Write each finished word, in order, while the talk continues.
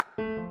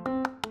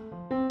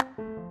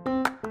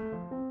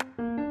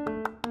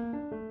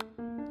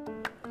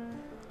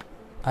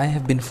I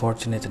have been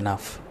fortunate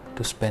enough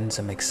to spend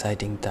some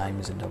exciting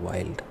times in the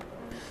wild,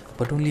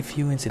 but only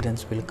few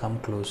incidents will come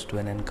close to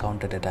an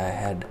encounter that I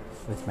had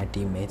with my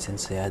teammates in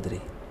Sayadri.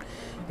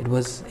 It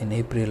was in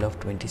April of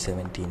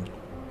 2017.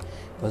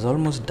 It was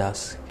almost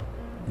dusk,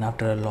 and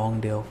after a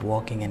long day of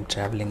walking and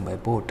traveling by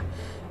boat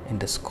in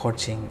the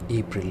scorching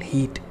April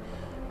heat,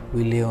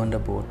 we lay on the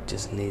boat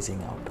just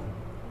lazing out.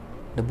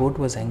 The boat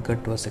was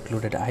anchored to a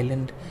secluded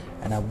island,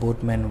 and our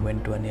boatmen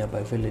went to a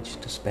nearby village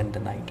to spend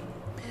the night.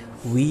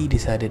 We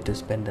decided to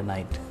spend the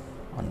night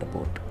on the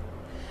boat.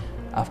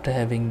 After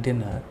having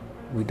dinner,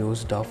 we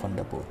dozed off on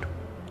the boat.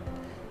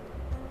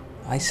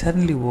 I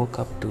suddenly woke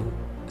up to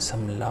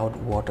some loud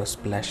water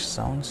splash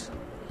sounds.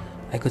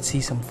 I could see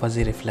some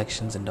fuzzy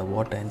reflections in the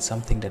water and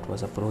something that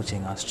was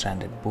approaching our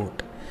stranded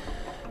boat.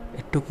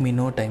 It took me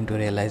no time to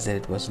realize that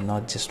it was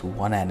not just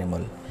one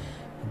animal,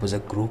 it was a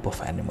group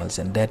of animals,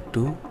 and that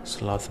too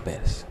sloth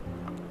bears.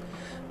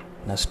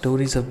 Now,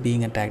 stories of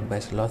being attacked by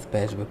sloth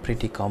bears were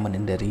pretty common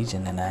in the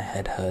region, and I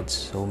had heard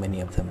so many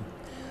of them.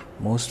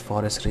 Most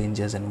forest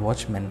rangers and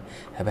watchmen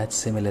have had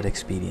similar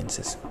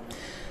experiences.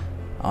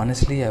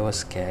 Honestly, I was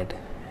scared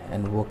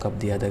and woke up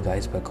the other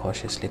guys by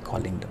cautiously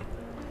calling them.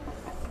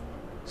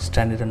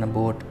 Stranded on a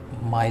boat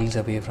miles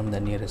away from the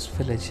nearest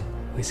village,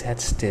 we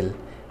sat still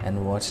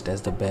and watched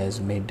as the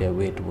bears made their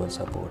way towards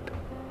our boat.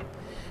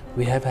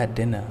 We have had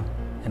dinner,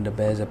 and the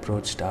bears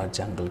approached our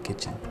jungle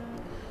kitchen.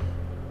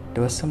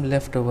 There was some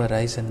leftover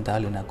rice and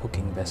dal in our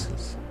cooking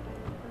vessels.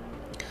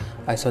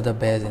 I saw the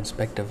bears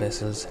inspect the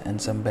vessels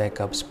and some bear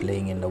cubs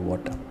playing in the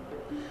water.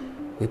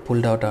 We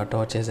pulled out our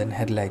torches and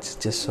headlights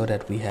just so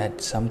that we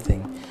had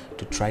something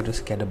to try to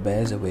scare the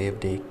bears away if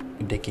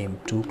they came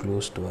too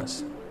close to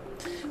us.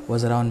 It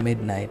was around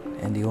midnight,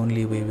 and the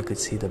only way we could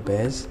see the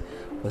bears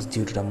was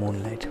due to the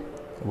moonlight.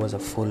 It was a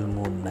full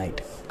moon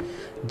night.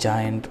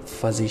 Giant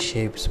fuzzy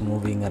shapes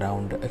moving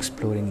around,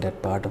 exploring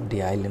that part of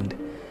the island.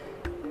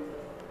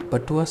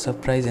 But to our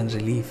surprise and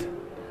relief,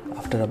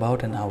 after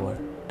about an hour,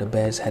 the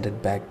bears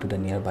headed back to the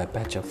nearby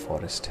patch of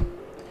forest.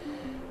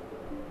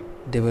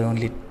 They were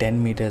only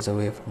 10 meters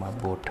away from our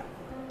boat.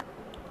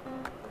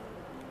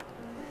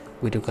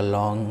 We took a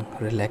long,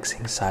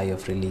 relaxing sigh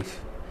of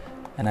relief,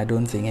 and I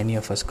don't think any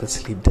of us could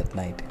sleep that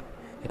night.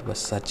 It was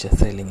such a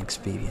thrilling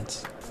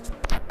experience.